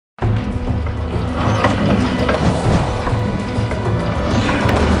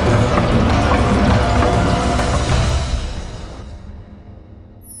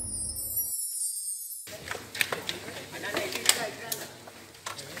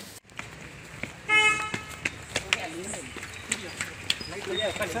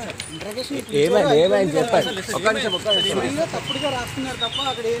ఏమైంది చెప్పండి.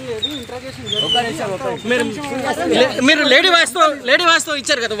 మీరు లేడీ వాయిస్ తో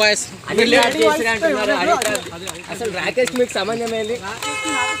ఇచ్చారు కదా వాయిస్. అసలు రాకేష్ మీకు సంబంధం ఏంది?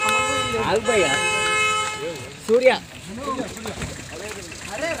 సూర్య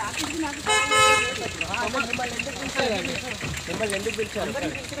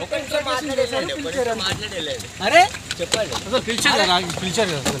అరే చెప్పండి. అసలు పిలిచారు కదా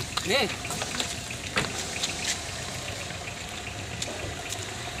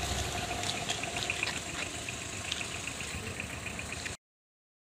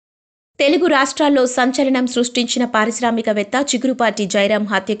తెలుగు రాష్ట్రాల్లో సంచలనం సృష్టించిన పారిశ్రామికవేత్త చిగురుపాటి జయరాం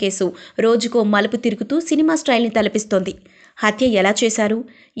హత్య కేసు రోజుకో మలుపు తిరుగుతూ సినిమా స్టైల్ని తలపిస్తోంది. హత్య ఎలా చేశారు,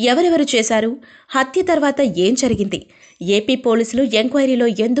 ఎవరెవరు చేశారు, హత్య తర్వాత ఏం జరిగింది, ఏపీ పోలీసులు ఎంక్వైరీలో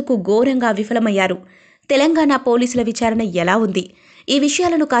ఎందుకు ఘోరంగా విఫలమయ్యారు, తెలంగాణ పోలీసుల విచారణ ఎలా ఉంది, ఈ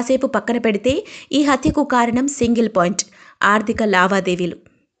విషయాలను కాసేపు పక్కన పెడితే ఈ హత్యకు కారణం సింగిల్ పాయింట్: ఆర్థిక లావాదేవీలు.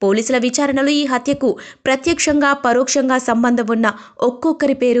 పోలీసుల విచారణలో ఈ హత్యకు ప్రత్యక్షంగా పరోక్షంగా సంబంధం ఉన్న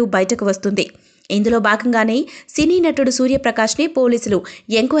ఒక్కొక్కరి పేరు బయటకు వస్తుంది. ఇందులో భాగంగానే సినీ నటుడు సూర్యప్రకాష్ని పోలీసులు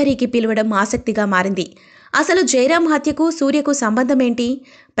ఎంక్వైరీకి పిలవడం ఆసక్తిగా మారింది. అసలు జయరాం హత్యకు సూర్యకు సంబంధమేంటి?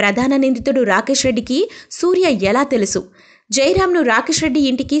 ప్రధాన నిందితుడు రాకేష్ రెడ్డికి సూర్య ఎలా తెలుసు? జయరాంను రాకేష్ రెడ్డి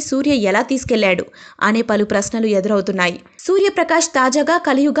ఇంటికి సూర్య ఎలా తీసుకెళ్లాడు అనే పలు ప్రశ్నలు ఎదురవుతున్నాయి. సూర్యప్రకాష్ తాజాగా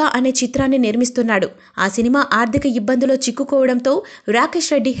కలియుగ అనే చిత్రాన్ని నిర్మిస్తున్నాడు. ఆ సినిమా ఆర్థిక ఇబ్బందులో చిక్కుకోవడంతో రాకేష్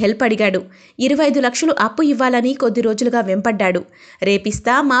రెడ్డి హెల్ప్ అడిగాడు. 25 లక్షలు అప్పు ఇవ్వాలని కొద్ది రోజులుగా వెంపడ్డాడు.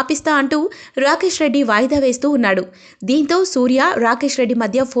 రేపిస్తా మాపిస్తా అంటూ రాకేష్ రెడ్డి వాయిదా వేస్తూ ఉన్నాడు. దీంతో సూర్య రాకేష్ రెడ్డి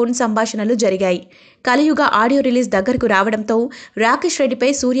మధ్య ఫోన్ సంభాషణలు జరిగాయి. కలియుగ ఆడియో రిలీజ్ దగ్గరకు రావడంతో రాకేష్ రెడ్డిపై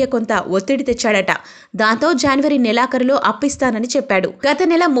సూర్య కొంత ఒత్తిడి తెచ్చాడట. దాంతో జనవరి నెలాఖరులో అప్పిస్తానని చెప్పాడు. గత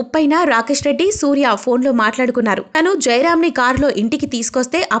నెల 30న రాకేష్ రెడ్డి సూర్య ఫోన్లో మాట్లాడుకున్నారు. తను జయరాంని కారులో ఇంటికి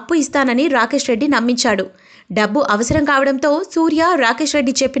తీసుకొస్తే అప్పు ఇస్తానని రాకేష్ రెడ్డి నమ్మించాడు. డబ్బు అవసరం కావడంతో సూర్య రాకేష్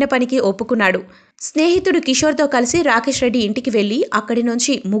రెడ్డి చెప్పిన పనికి ఒప్పుకున్నాడు. స్నేహితుడు కిషోర్తో కలిసి రాకేష్ రెడ్డి ఇంటికి వెళ్లి అక్కడి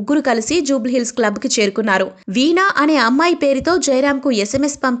నుంచి ముగ్గురు కలిసి జూబ్లీహిల్స్ క్లబ్కి చేరుకున్నారు. వీణా అనే అమ్మాయి పేరుతో జయరాంకు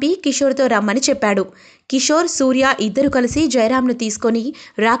SMS పంపి కిషోర్తో రమ్మని చెప్పాడు. కిషోర్, సూర్య ఇద్దరు కలిసి జయరాంను తీసుకొని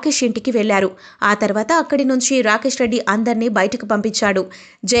రాకేష్ ఇంటికి వెళ్లారు. ఆ తర్వాత అక్కడి నుంచి రాకేష్ రెడ్డి అందర్నీ బయటకు పంపించాడు.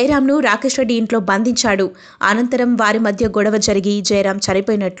 జయరాంను రాకేష్ రెడ్డి ఇంట్లో బంధించాడు. అనంతరం వారి మధ్య గొడవ జరిగి జయరాం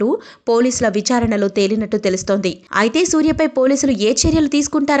చనిపోయినట్లు పోలీసుల విచారణలో తేలినట్టు తెలుస్తోంది. అయితే సూర్యపై పోలీసులు ఏ చర్యలు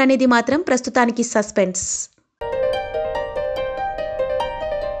తీసుకుంటారనేది మాత్రం ప్రస్తుతానికి సస్పెన్స్.